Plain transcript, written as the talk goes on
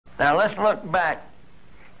Now let's look back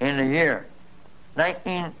in the year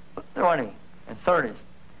 1920 and 30s.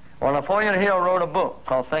 Well, Napoleon Hill wrote a book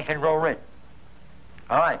called Think and Grow Rich.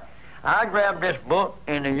 All right. I grabbed this book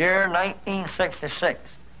in the year 1966,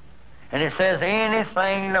 and it says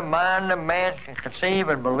anything the mind of man can conceive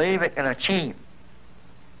and believe it can achieve.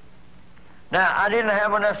 Now, I didn't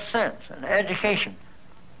have enough sense and education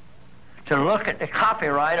to look at the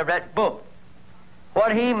copyright of that book,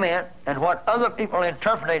 what he meant and what other people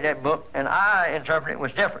interpreted that book, and I interpreted it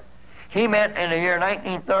was different. He meant in the year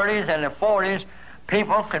 1930s and the 40s,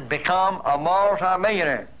 people could become a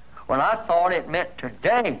multi-millionaire. Well, I thought it meant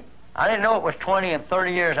today. I didn't know it was 20 and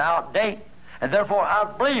 30 years out of date, and therefore I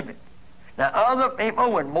believed it. Now, other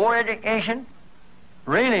people with more education,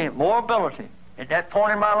 really more ability at that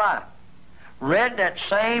point in my life, read that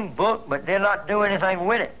same book but did not do anything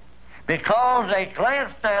with it because they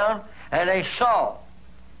glanced down and they saw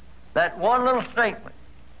that one little statement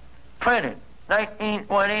printed 1920,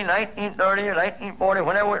 1930, or 1940,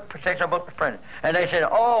 whenever a particular book was printed. And they said,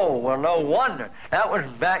 oh, well, no wonder. That was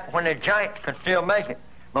back when the giants could still make it,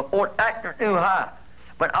 before actors knew how.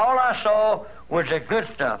 But all I saw was the good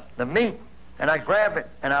stuff, the meat, and I grabbed it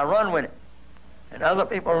and I run with it. And other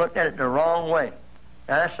people looked at it the wrong way.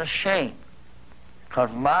 Now, that's a shame,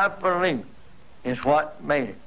 because my belief is what made it.